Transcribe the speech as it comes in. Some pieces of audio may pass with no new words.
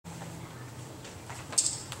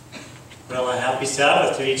Well, a happy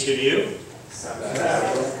Sabbath to each of you.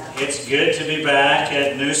 It's good to be back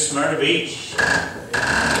at New Smyrna Beach.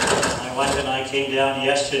 My wife and I came down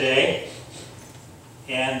yesterday,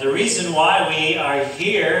 and the reason why we are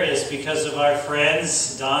here is because of our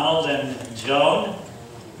friends Donald and Joan.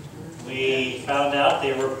 We found out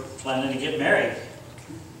they were planning to get married.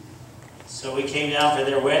 So we came down for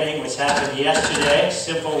their wedding, which happened yesterday.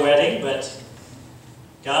 Simple wedding, but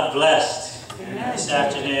God blessed. And this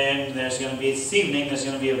afternoon, this evening, there's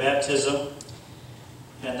going to be a baptism.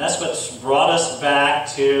 And that's what's brought us back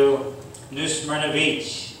to New Smyrna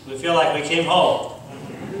Beach. We feel like we came home.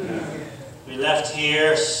 We left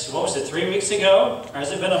here, what was it, 3 weeks ago? Or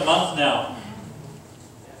has it been a month now?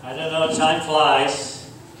 I don't know, time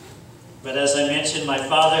flies. But as I mentioned, my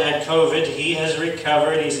father had COVID. He has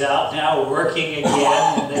recovered. He's out now working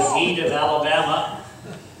again in the heat of Alabama.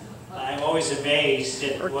 I'm always amazed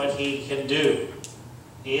at what he can do.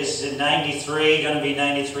 He is 93, going to be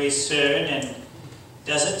 93 soon, and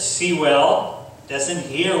doesn't see well, doesn't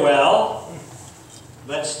hear well,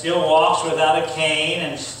 but still walks without a cane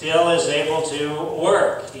and still is able to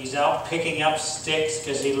work. He's out picking up sticks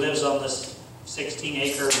because he lives on this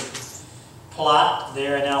 16-acre plot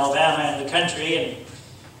there in Alabama in the country, and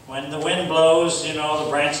when the wind blows, you know,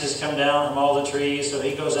 the branches come down from all the trees, so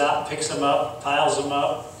he goes out and picks them up, piles them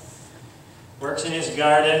up, works in his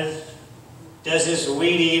garden, does his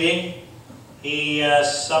weed eating. He,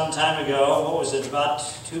 some time ago, what was it, about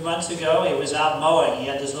 2 months ago, he was out mowing. He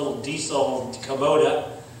had this little diesel Kubota,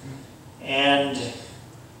 and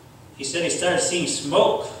he said he started seeing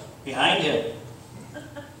smoke behind him.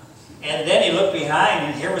 And then he looked behind,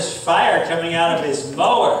 and here was fire coming out of his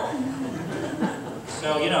mower.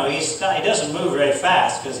 So, you know, he doesn't move very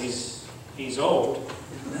fast because he's old.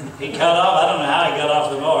 He cut off, I don't know how he got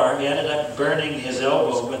off the mower. He ended up burning his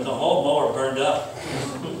elbow, but the whole mower burned up.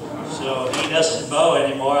 So he doesn't mow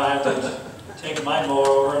anymore. I have to take my mower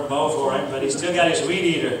over and mow for him, but he's still got his weed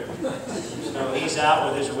eater. So he's out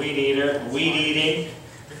with his weed eater, weed eating.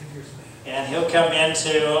 And he'll come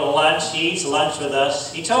into lunch. He eats lunch with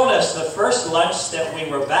us. He told us the first lunch that we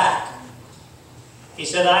were back. He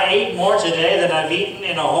said, I ate more today than I've eaten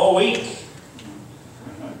in a whole week.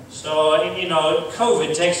 So, you know,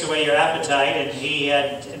 COVID takes away your appetite, and he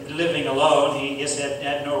had, living alone, he just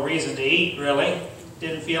had no reason to eat, really.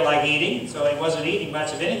 Didn't feel like eating, so he wasn't eating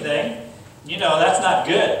much of anything. You know, that's not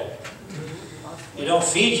good. You don't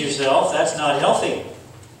feed yourself, that's not healthy.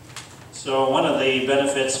 So one of the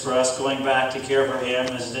benefits for us going back to care for him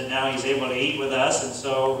is that now he's able to eat with us, and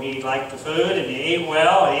so he liked the food, and he ate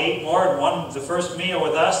well. He ate more in the first meal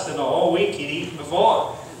with us than the whole week he'd eaten before.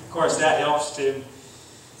 Of course, that helps the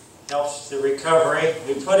recovery.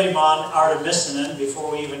 We put him on artemisinin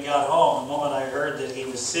before we even got home. The moment I heard that he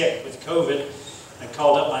was sick with COVID, I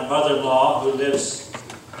called up my mother-in-law who lives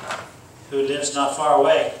not far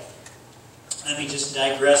away. Let me just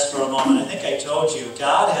digress for a moment. I think I told you,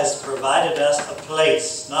 God has provided us a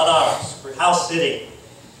place, not ours. We're house sitting.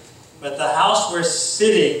 But the house we're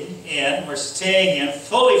sitting in, we're staying in,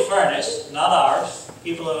 fully furnished, not ours.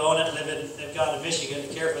 People who own it they've gone to Michigan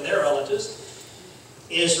to care for their relatives,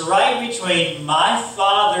 is right between my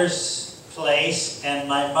father's place and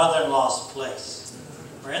my mother-in-law's place.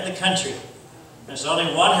 We're in the country. There's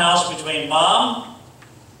only one house between Mom,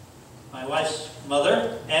 my wife's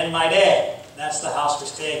mother, and my dad. That's the house we're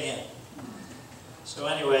staying in. So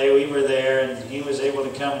anyway, we were there, and he was able to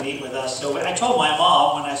come and eat with us. So I told my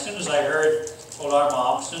mom, as soon as we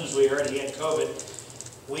heard he had COVID,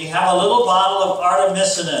 we have a little bottle of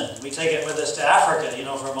artemisinin. We take it with us to Africa, you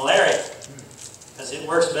know, for malaria, because it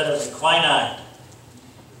works better than quinine.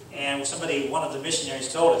 And one of the missionaries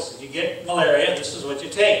told us, if you get malaria, this is what you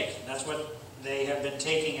take. And that's what they have been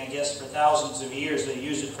taking, I guess, for thousands of years. They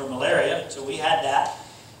use it for malaria. So we had that.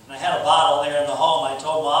 And I had a bottle there in the home. I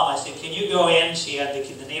told Mom, I said, can you go in? She had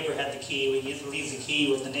the neighbor had the key. We used to leave the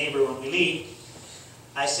key with the neighbor when we leave.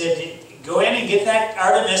 I said, go in and get that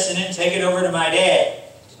artemisinin and take it over to my dad.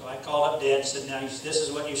 So I called up Dad and said, now this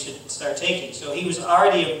is what you should start taking. So he was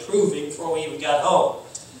already improving before we even got home.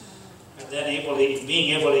 But then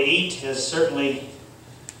being able to eat has certainly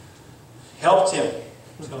helped him.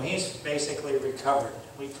 So he's basically recovered.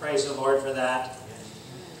 We praise the Lord for that.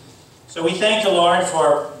 So we thank the Lord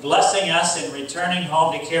for blessing us in returning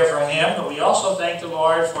home to care for him, but we also thank the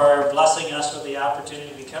Lord for blessing us with the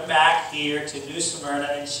opportunity to come back here to New Smyrna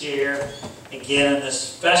and share again on this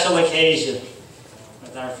special occasion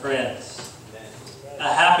with our friends.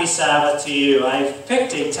 A happy Sabbath to you. I've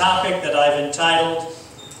picked a topic that I've entitled,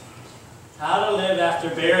 How to Live After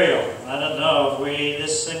Burial. I don't know if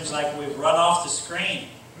this seems like we've run off the screen.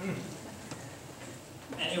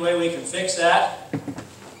 Any way we can fix that?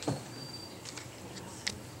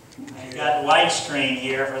 I got widescreen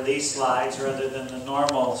here for these slides rather than the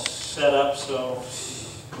normal setup, so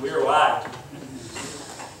we're wide.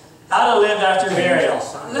 How to live after burial.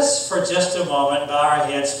 Let's for just a moment bow our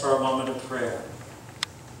heads for a moment of prayer.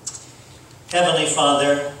 Heavenly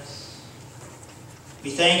Father, we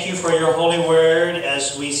thank you for your holy word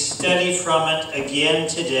as we study from it again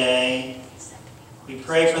today. We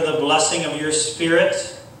pray for the blessing of your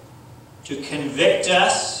Spirit to convict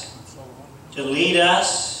us, to lead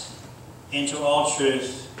us into all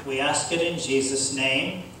truth. We ask it in Jesus'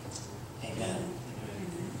 name. Amen.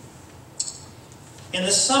 In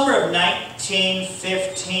the summer of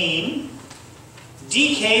 1915,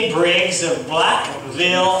 D.K. Briggs of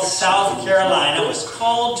Blackville, South Carolina, was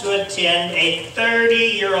called to attend a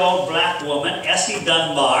 30-year-old black woman, Essie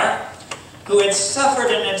Dunbar, who had suffered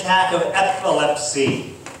an attack of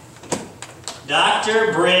epilepsy.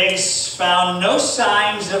 Dr. Briggs found no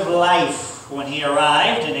signs of life when he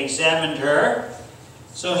arrived and examined her,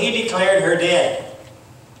 so he declared her dead.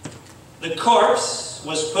 The corpse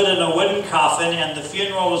was put in a wooden coffin, and the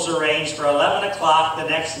funeral was arranged for 11 o'clock the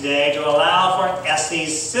next day to allow for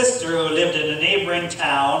Essie's sister, who lived in a neighboring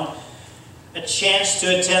town, a chance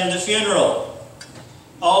to attend the funeral.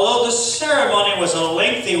 Although the ceremony was a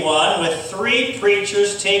lengthy one, with 3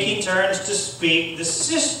 preachers taking turns to speak, the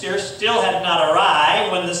sister still had not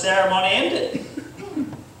arrived when the ceremony ended.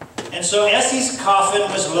 And so Essie's coffin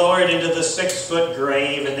was lowered into the 6-foot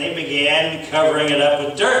grave, and they began covering it up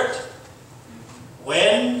with dirt.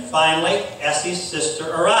 When, finally, Essie's sister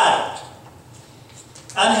arrived.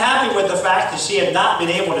 Unhappy with the fact that she had not been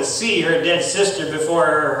able to see her dead sister before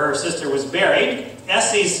her sister was buried,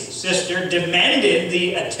 Essie's sister demanded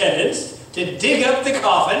the attendants to dig up the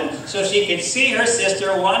coffin so she could see her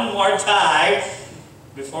sister one more time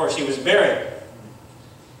before she was buried.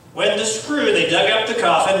 When they dug up the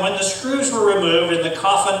coffin, when the screws were removed and the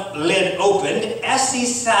coffin lid opened, Essie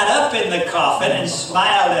sat up in the coffin and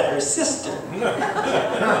smiled at her sister.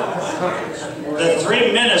 The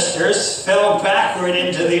 3 ministers fell backward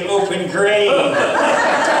into the open grave.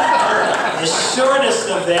 The shortest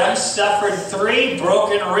of them suffered 3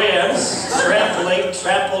 broken ribs,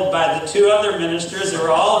 trampled by the 2 other ministers who were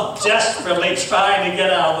all desperately trying to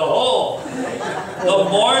get out of the hole. The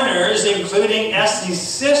mourners, including Essie's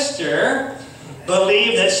sister,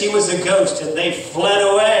 believed that she was a ghost, and they fled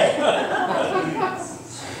away.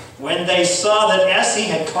 When they saw that Essie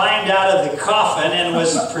had climbed out of the coffin and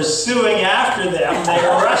was pursuing after them, they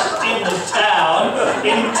rushed into town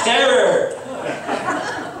in terror.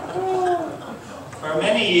 For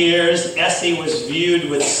many years, Essie was viewed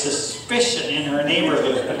with suspicion in her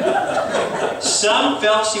neighborhood. Some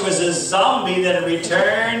felt she was a zombie that had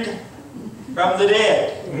returned from the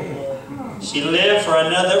dead. She lived for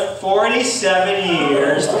another 47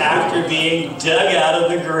 years after being dug out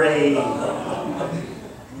of the grave.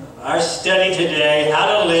 Our study today, how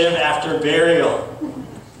to live after burial.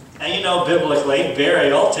 Now you know biblically,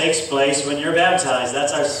 burial takes place when you're baptized.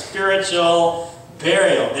 That's our spiritual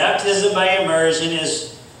burial. Baptism by immersion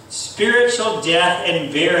is spiritual death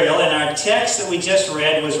and burial. And our text that we just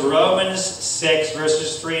read was Romans 6,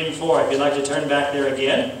 verses 3 and 4. If you'd like to turn back there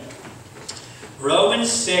again.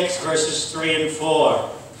 Romans 6, verses 3 and 4.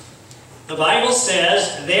 The Bible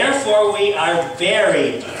says, therefore we are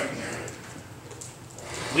buried.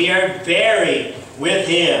 We are buried with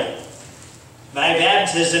Him by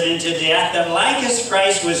baptism into death, that like as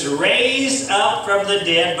Christ was raised up from the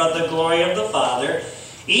dead by the glory of the Father,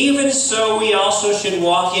 even so we also should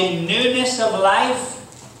walk in newness of life.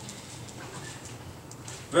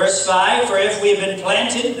 Verse 5, for if we have been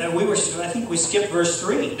planted, I think we skipped verse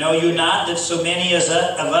 3. Know you not that so many of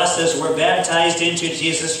us as were baptized into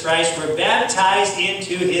Jesus Christ were baptized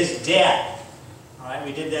into His death? All right,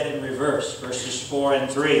 we did that in reverse, verses 4 and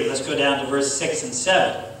 3. Let's go down to verse 6 and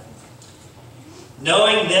 7.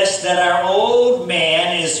 Knowing this, that our old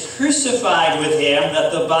man is crucified with Him,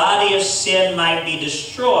 that the body of sin might be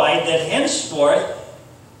destroyed, that henceforth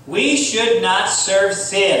we should not serve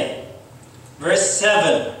sin. Verse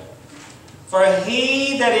 7, for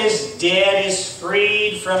he that is dead is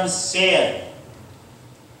freed from sin.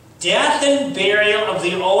 Death and burial of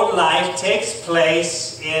the old life takes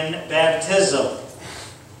place in baptism.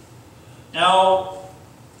 Now,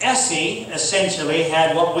 Essie essentially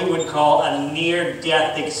had what we would call a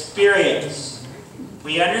near-death experience.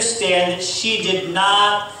 We understand that she did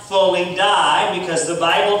not fully die because the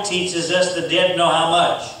Bible teaches us the dead know how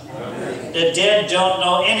much. The dead don't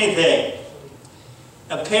know anything.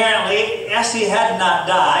 Apparently, Essie had not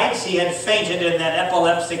died. She had fainted in that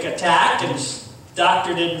epileptic attack, and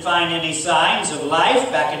Doctor didn't find any signs of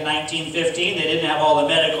life. Back in 1915, they didn't have all the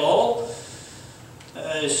medical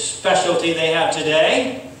specialty they have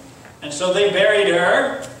today. And so they buried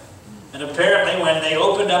her. And apparently when they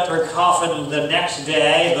opened up her coffin the next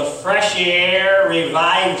day, the fresh air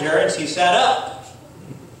revived her and she sat up.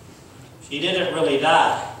 She didn't really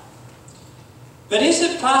die. But is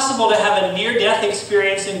it possible to have a near-death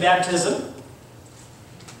experience in baptism?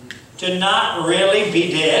 To not really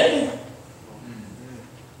be dead?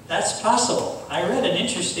 That's possible. I read an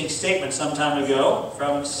interesting statement some time ago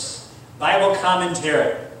from Bible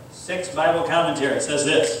commentary. 6 Bible commentary. It says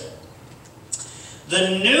this: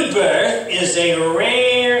 the new birth is a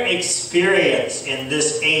rare experience in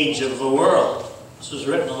this age of the world. This was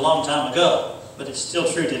written a long time ago, but it's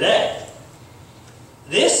still true today.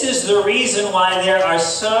 This is the reason why there are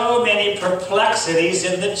so many perplexities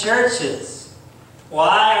in the churches.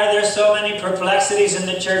 Why are there so many perplexities in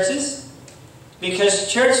the churches?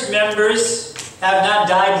 Because church members have not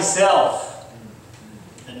died to self.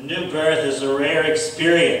 The new birth is a rare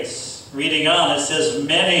experience. Reading on, it says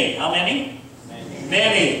many. How many?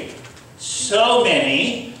 Many. So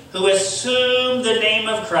many who assume the name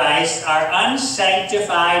of Christ are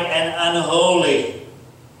unsanctified and unholy.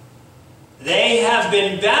 They have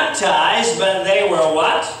been baptized, but they were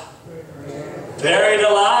what? Buried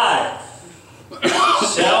alive.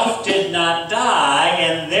 Self did not die,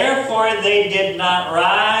 and therefore they did not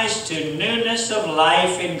rise to newness of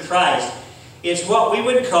life in Christ. It's what we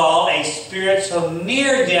would call a spiritual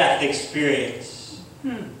near-death experience.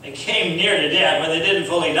 They came near to death, but they didn't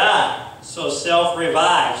fully die. So self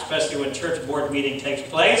revives, especially when church board meeting takes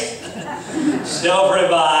place. Self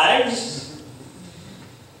revives.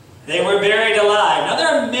 They were buried alive. Now there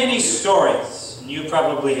are many stories. You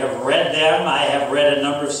probably have read them. I have read a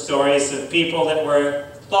number of stories of people that were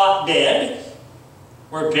thought dead,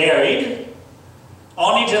 were buried,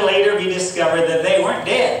 only to later be discovered that they weren't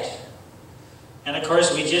dead. And of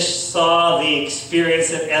course we just saw the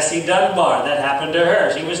experience of Essie Dunbar. That happened to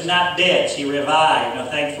her. She was not dead. She revived. Now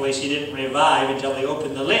thankfully she didn't revive until they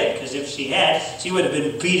opened the lid, because if she had, she would have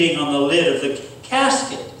been beating on the lid of the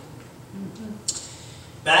casket.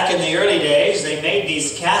 Back in the early days, they made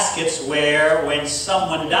these caskets where when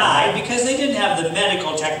someone died, because they didn't have the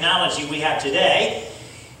medical technology we have today,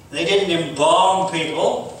 they didn't embalm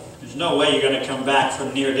people. There's no way you're going to come back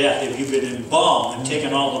from near death if you've been embalmed and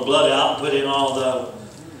taken all the blood out, put in all the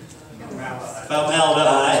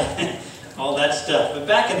formaldehyde, all that stuff. But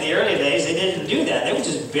back in the early days, they didn't do that. They would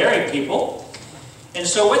just bury people. And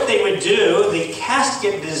so what they would do, the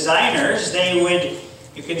casket designers, they would,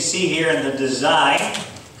 you can see here in the design,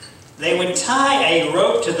 they would tie a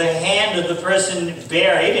rope to the hand of the person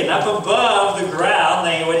buried, and up above the ground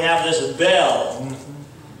they would have this bell.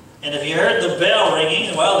 And if you heard the bell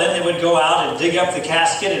ringing, well, then they would go out and dig up the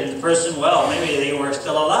casket, and the person, well, maybe they were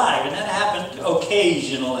still alive. And that happened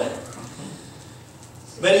occasionally.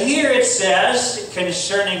 But here it says,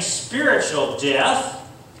 concerning spiritual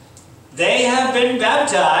death, they have been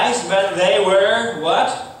baptized, but they were,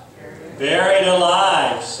 what? Buried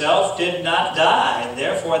alive. Self did not die, and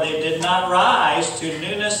therefore they did not rise to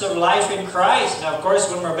newness of life in Christ. Now, of course,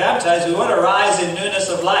 when we're baptized, we want to rise in newness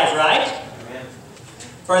of life, right? Amen.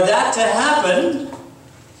 For that to happen,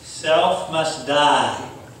 self must die.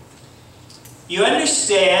 You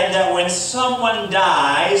understand that when someone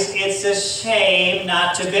dies, it's a shame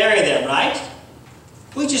not to bury them, right?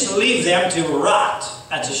 We just leave them to rot.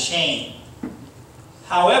 That's a shame.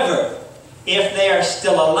 However, if they are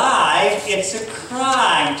still alive, it's a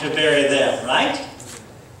crime to bury them, right?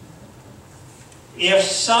 If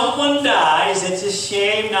someone dies, it's a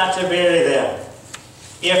shame not to bury them.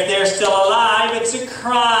 If they're still alive, it's a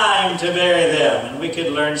crime to bury them. And we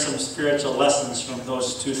could learn some spiritual lessons from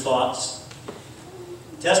those two thoughts.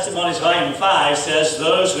 Testimonies Volume 5 says,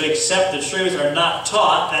 those who accept the truth are not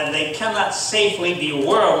taught that they cannot safely be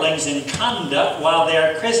worldlings in conduct while they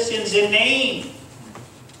are Christians in name.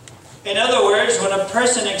 In other words, when a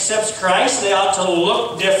person accepts Christ, they ought to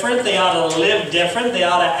look different, they ought to live different, they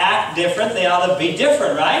ought to act different, they ought to be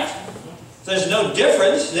different, right? If there's no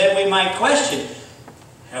difference, then we might question,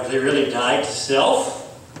 have they really died to self?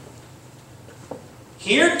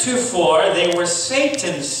 Heretofore, they were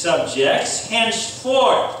Satan's subjects,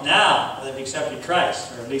 henceforth, now they've accepted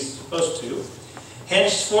Christ, or at least supposed to,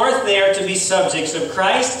 henceforth they are to be subjects of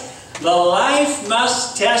Christ. The life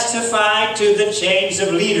must testify to the change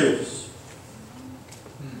of leaders.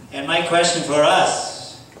 And my question for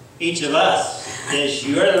us, each of us, does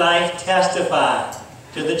your life testify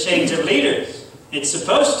to the change of leaders? It's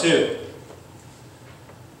supposed to.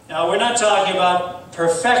 Now, we're not talking about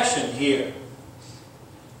perfection here.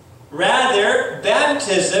 Rather,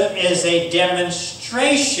 baptism is a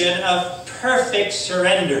demonstration of perfect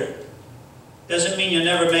surrender. Doesn't mean you'll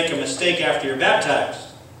never make a mistake after you're baptized.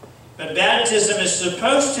 But baptism is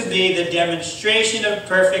supposed to be the demonstration of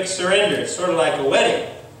perfect surrender. It's sort of like a wedding.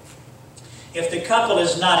 If the couple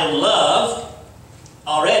is not in love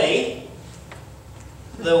already,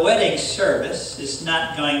 the wedding service is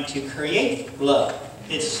not going to create love.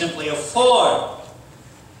 It's simply a form.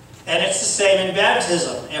 And it's the same in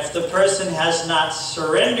baptism. If the person has not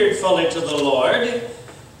surrendered fully to the Lord,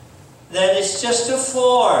 then it's just a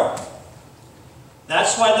form.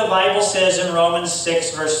 That's why the Bible says in Romans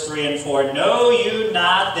 6, verse 3 and 4, "Know you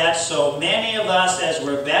not that so many of us as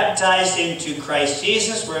were baptized into Christ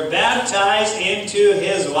Jesus were baptized into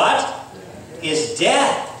His" what? His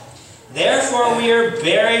death. "Therefore we are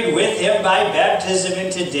buried with Him by baptism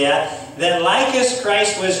into death, that like as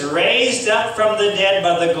Christ was raised up from the dead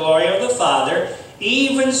by the glory of the Father,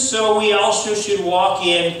 even so we also should walk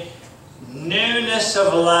in newness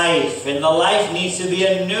of life." And the life needs to be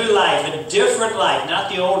a new life, a different life, not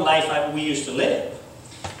the old life we used to live.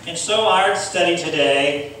 And so our study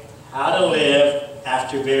today, how to live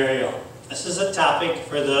after burial. This is a topic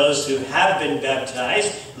for those who have been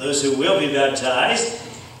baptized, those who will be baptized,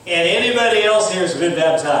 and anybody else here has been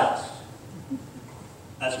baptized.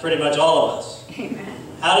 That's pretty much all of us. Amen.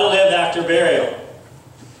 How to live after burial.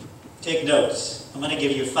 Take notes. I'm going to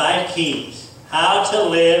give you 5 keys. How to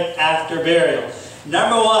live after burial.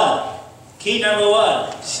 Number 1. Key number 1.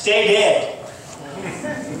 Stay dead.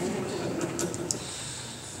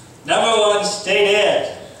 Number 1. Stay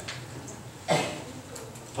dead.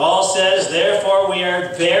 Paul says, "Therefore we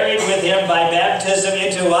are buried with Him by baptism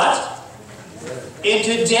into" what?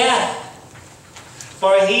 Into death.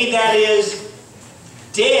 For he that is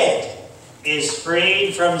dead is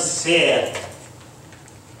freed from sin.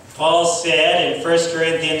 Paul said in 1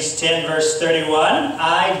 Corinthians 10, verse 31,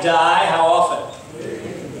 "I die" how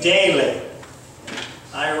often? Daily.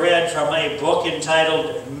 I read from a book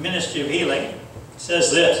entitled Ministry of Healing. It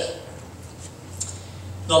says this: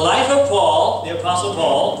 "The life of Paul, the Apostle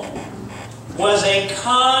Paul, was a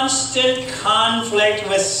constant conflict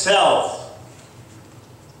with self.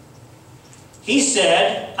 He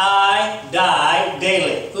said, 'I die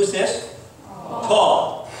daily.'" Who's this?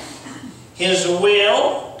 Paul. "His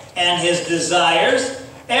will and his desires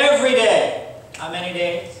every day." How many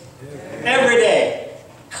days? Every day.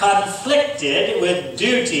 "Conflicted with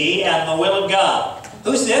duty and the will of God."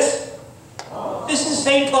 Who's this? This is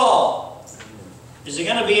St. Paul. Is it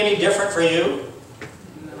going to be any different for you?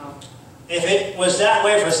 No. If it was that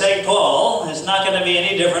way for St. Paul, it's not going to be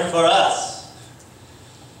any different for us.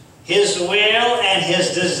 His will and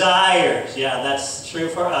his desires. Yeah, that's true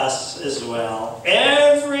for us as well.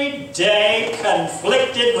 Every day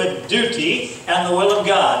conflicted with duty and the will of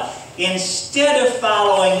God. Instead of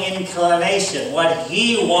following inclination, what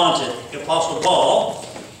he wanted, the Apostle Paul,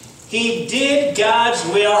 he did God's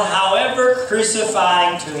will, however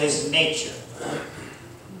crucifying to his nature.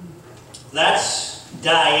 That's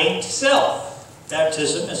dying to self.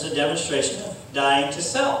 Baptism is a demonstration of dying to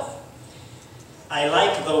self. I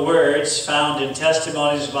like the words found in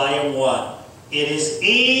Testimonies, Volume 1. "It is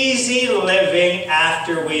easy living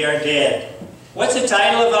after we are dead." What's the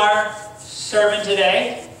title of our sermon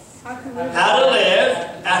today? How to live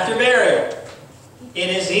after burial. It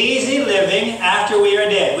is easy living after we are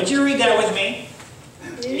dead. Would you read that with me?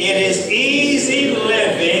 It is easy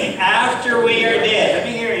living after we are dead. Let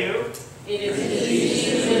me hear you. It is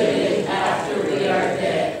easy living after we are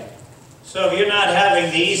dead. So if you're not having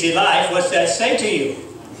the easy life, what's that say to you?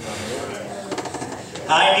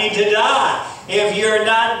 I need to die. If you're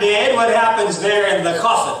not dead, what happens there in the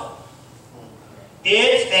coffin?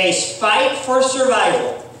 It's a fight for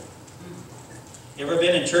survival. You ever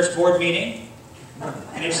been in church board meeting?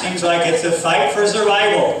 And it seems like it's a fight for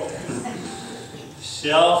survival.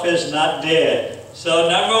 Self is not dead. So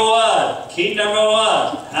number 1, key number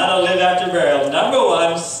 1, how to live after burial. Number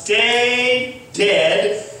 1, stay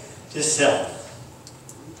dead to self.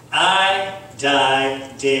 I die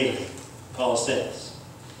daily, Paul says.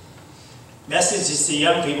 Messages to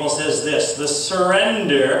young people says this: "The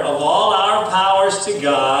surrender of all our powers to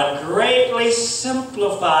God greatly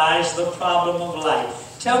simplifies the problem of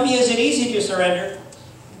life." Tell me, is it easy to surrender?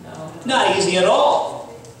 No. Not easy at all.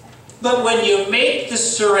 But when you make the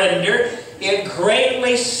surrender, it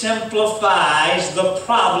greatly simplifies the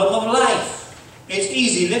problem of life. It's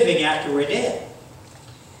easy living after we're dead.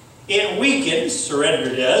 It weakens,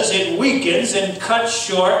 surrender does, it weakens and cuts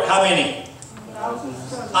short how many?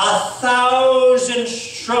 1,000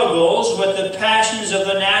 struggles with the passions of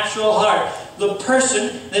the natural heart. The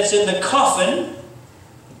person that's in the coffin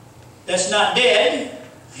that's not dead,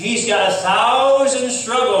 he's got 1,000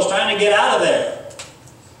 struggles trying to get out of there.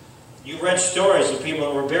 You've read stories of people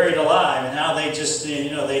that were buried alive and how they just,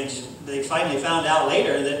 they finally found out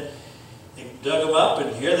later that they dug them up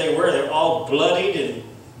and here they were. They're all bloodied and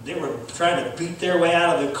they were trying to beat their way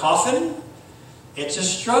out of the coffin. It's a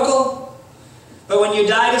struggle. But when you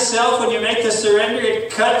die to self, when you make the surrender,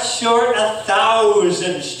 it cuts short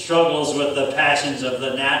 1,000 struggles with the passions of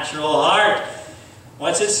the natural heart.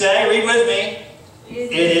 What's it say? Read with me.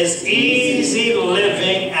 It is easy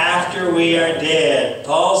living after we are dead.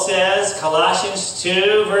 Paul says, Colossians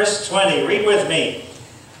 2, verse 20. Read with me.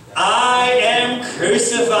 I am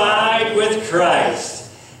crucified with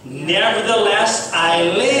Christ. Nevertheless, I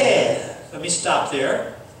live. Let me stop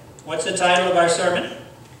there. What's the title of our sermon?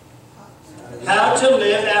 How to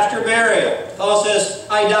live after burial. Paul says,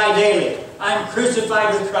 I die daily. I'm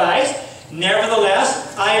crucified with Christ.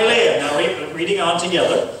 Nevertheless, I live. Now, reading on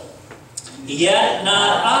together. Yet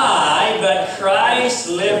not I, but Christ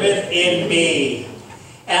liveth in me.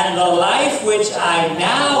 And the life which I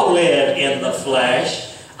now live in the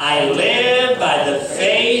flesh, I live by the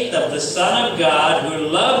faith of the Son of God, who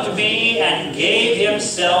loved me and gave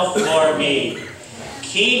himself for me.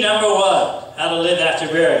 Key number one, how to live after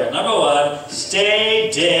burial. Number one, stay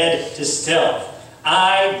dead to self.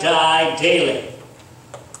 I die daily.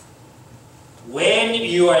 When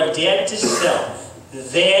you are dead to self,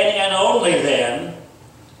 then and only then,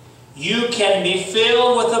 you can be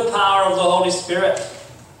filled with the power of the Holy Spirit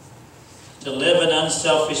to live an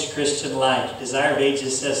unselfish Christian life. Desire of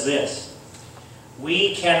Ages says this: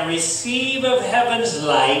 we can receive of heaven's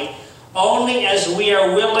light only as we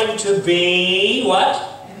are willing to be,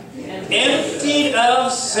 what? Emptied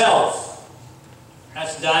of self.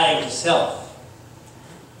 That's dying to self.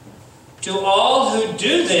 To all who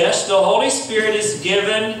do this, the Holy Spirit is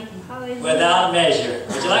given without measure.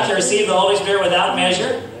 Would you like to receive the Holy Spirit without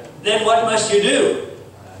measure? Then what must you do?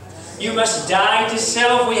 You must die to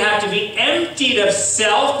self. We have to be emptied of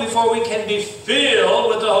self before we can be filled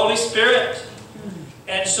with the Holy Spirit.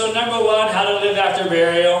 And so number one, how to live after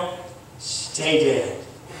burial, stay dead.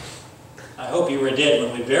 I hope you were dead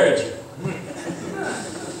when we buried you.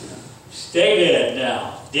 Stay dead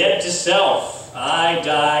now. Dead to self. I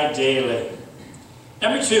die daily.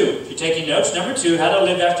 Number two, if you're taking notes, number two, how to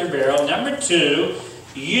live after burial. Number two,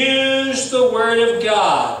 use the Word of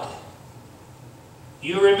God.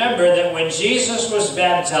 You remember that when Jesus was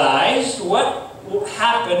baptized, what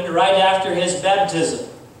happened right after his baptism?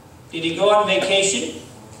 Did he go on vacation?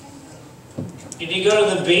 Did he go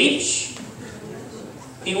to the beach?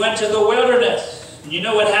 He went to the wilderness. You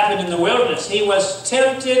know what happened in the wilderness? He was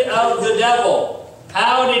tempted of the devil.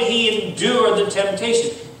 How did he endure the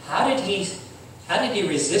temptation? How did he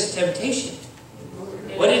resist temptation?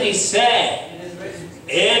 What did he say?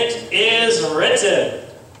 It is written.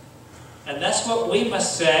 And that's what we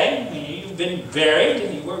must say. You've been buried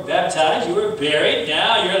and you were baptized. You were buried.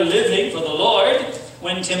 Now you're living for the Lord.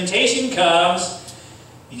 When temptation comes,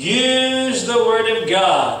 use the Word of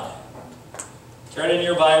God. Turn in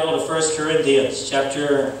your Bible to 1 Corinthians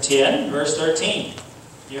chapter 10, verse 13.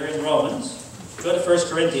 You're in Romans. Go to 1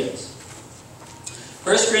 Corinthians.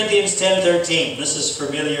 1 Corinthians 10:13. This is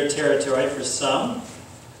familiar territory for some.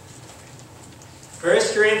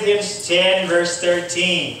 1 Corinthians 10, verse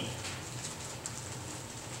 13.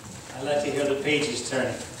 I like to hear the pages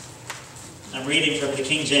turning. I'm reading from the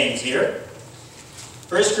King James here.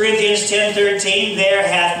 1 Corinthians 10:13. There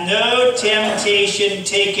hath no temptation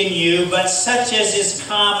taken you, but such as is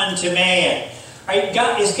common to man.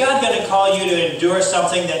 Is God going to call you to endure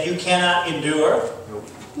something that you cannot endure?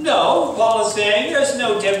 No, Paul is saying there's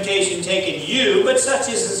no temptation taken you, but such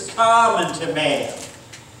as is common to man.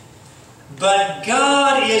 But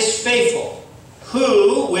God is faithful,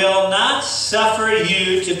 who will not suffer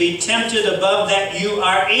you to be tempted above that you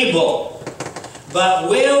are able, but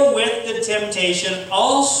will with the temptation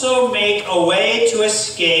also make a way to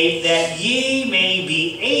escape, that ye may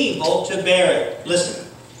be able to bear it. Listen,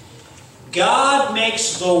 God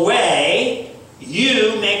makes the way,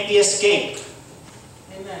 you make the escape.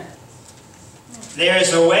 Amen. There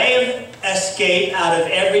is a way of escape out of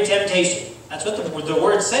every temptation. That's what the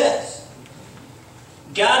Word says.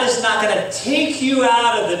 God is not going to take you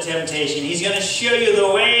out of the temptation. He's going to show you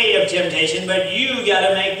the way of temptation, but you got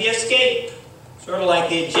to make the escape. Sort of like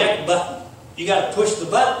the eject button. You got to push the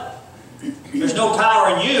button. There's no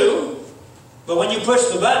power in you, but when you push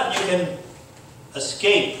the button, you can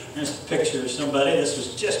escape. There's a picture of somebody. This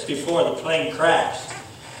was just before the plane crashed.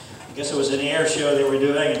 I guess it was an air show they were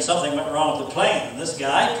doing, and something went wrong with the plane. And this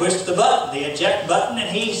guy pushed the button, the eject button,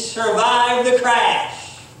 and he survived the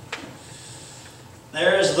crash.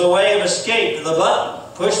 There is the way of escape, the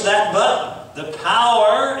button. Push that button. The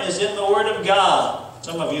power is in the Word of God.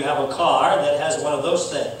 Some of you have a car that has one of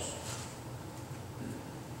those things.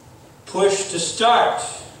 Push to start.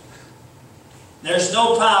 There's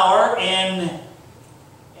no power in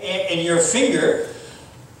your finger,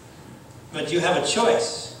 but you have a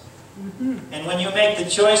choice. And when you make the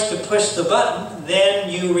choice to push the button, then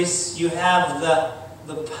you have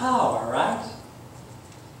the power, right?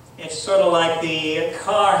 It's sort of like the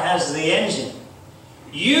car has the engine.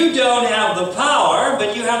 You don't have the power,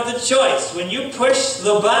 but you have the choice. When you push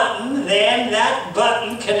the button, then that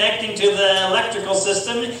button connecting to the electrical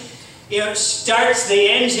system, it starts the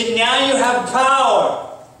engine. Now you have power.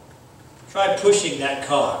 Try pushing that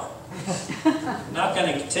car. Not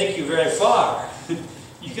going to take you very far.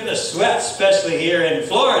 You're going to sweat, especially here in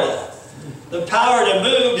Florida. The power to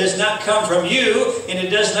move does not come from you, and it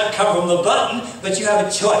does not come from the button, but you have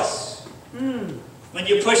a choice. When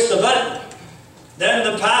you push the button,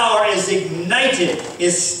 then the power is ignited,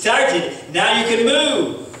 is started. Now you can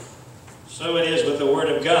move. So it is with the Word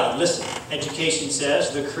of God. Listen, education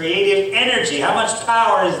says the creative energy. How much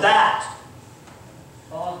power is that?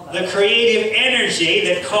 The creative energy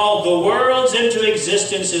that called the worlds into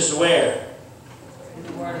existence is where?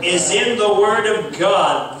 Is in the Word of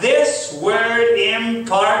God. This Word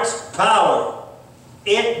imparts power.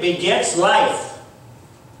 It begets life.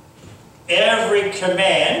 Every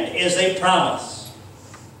command is a promise.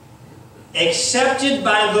 Accepted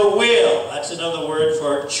by the will. That's another word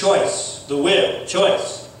for choice. The will.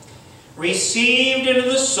 Choice. Received into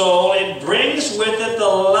the soul. It brings with it the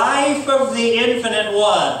life of the Infinite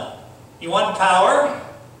One. You want power?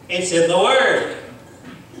 It's in the Word.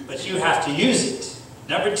 But you have to use it.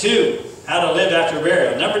 Number 2. How to live after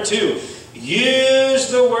burial. Number 2. Use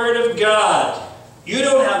the Word of God. You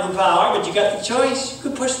don't have the power, but you got the choice. You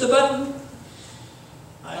could push the button.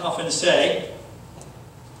 I often say,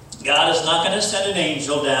 God is not going to send an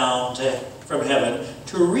angel down from heaven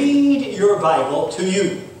to read your Bible to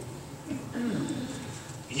you.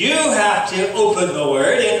 You have to open the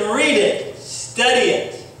Word and read it, study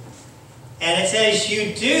it. And it says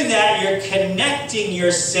you do that, you're connecting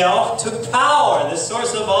yourself to power, the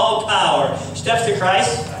source of all power. Steps to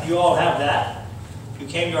Christ, you all have that. If you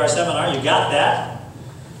came to our seminar, you got that.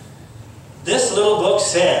 This little book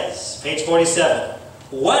says, page 47,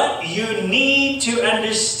 what you need to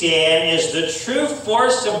understand is the true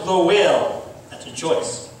force of the will. That's a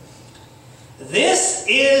choice. This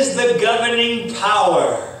is the governing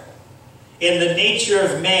power in the nature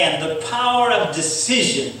of man, the power of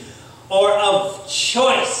decision or of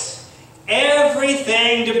choice.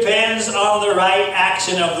 Everything depends on the right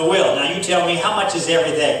action of the will. Now you tell me, how much is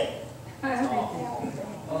everything?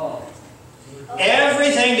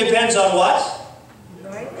 Everything depends on what?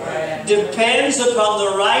 Depends upon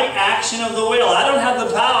the right action of the will. I don't have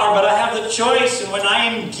the power, but I have the choice. And when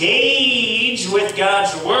I engage with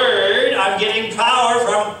God's Word, I'm getting power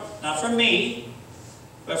from, not from me,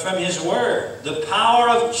 but from His Word. The power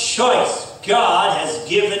of choice God has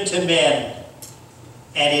given to men.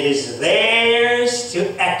 And it is theirs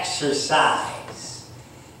to exercise.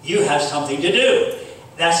 You have something to do.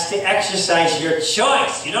 That's to exercise your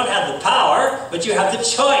choice. You don't have the power, but you have the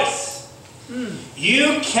choice.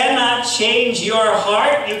 You cannot change your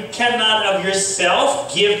heart. You cannot of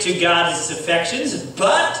yourself give to God His affections,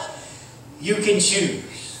 but you can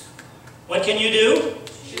choose. What can you do?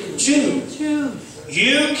 Choose.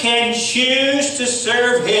 You can choose to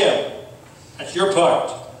serve Him. That's your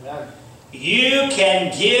part. You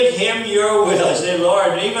can give Him your will. I say,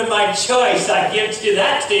 Lord, even my choice, I give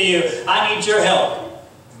that to you. I need your help.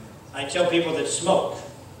 I tell people that smoke,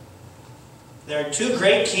 there are 2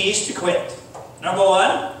 great keys to quit. Number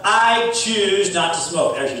 1, I choose not to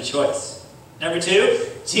smoke. There's your choice. Number 2,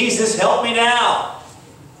 Jesus, help me now.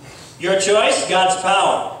 Your choice, God's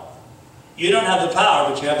power. You don't have the power,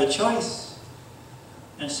 but you have the choice.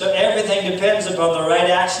 And so everything depends upon the right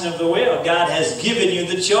action of the will. God has given you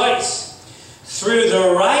the choice. Through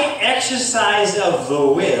the right exercise of the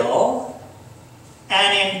will,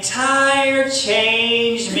 an entire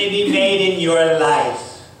change may be made in your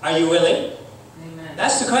life. Are you willing? Amen.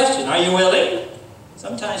 That's the question. Are you willing?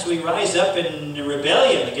 Sometimes we rise up in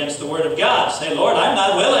rebellion against the Word of God. Say, Lord, I'm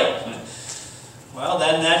not willing. Well,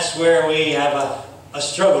 then that's where we have a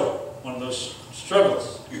struggle. One of those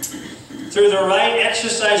struggles. Through the right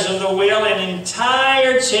exercise of the will, an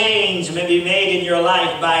entire change may be made in your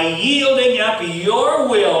life by yielding up your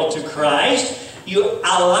will to Christ. You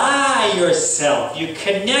ally yourself. You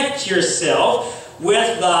connect yourself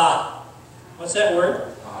with the, what's that word?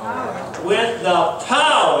 with the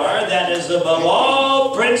power that is above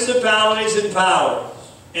all principalities and powers.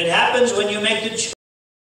 It happens when you make the choice.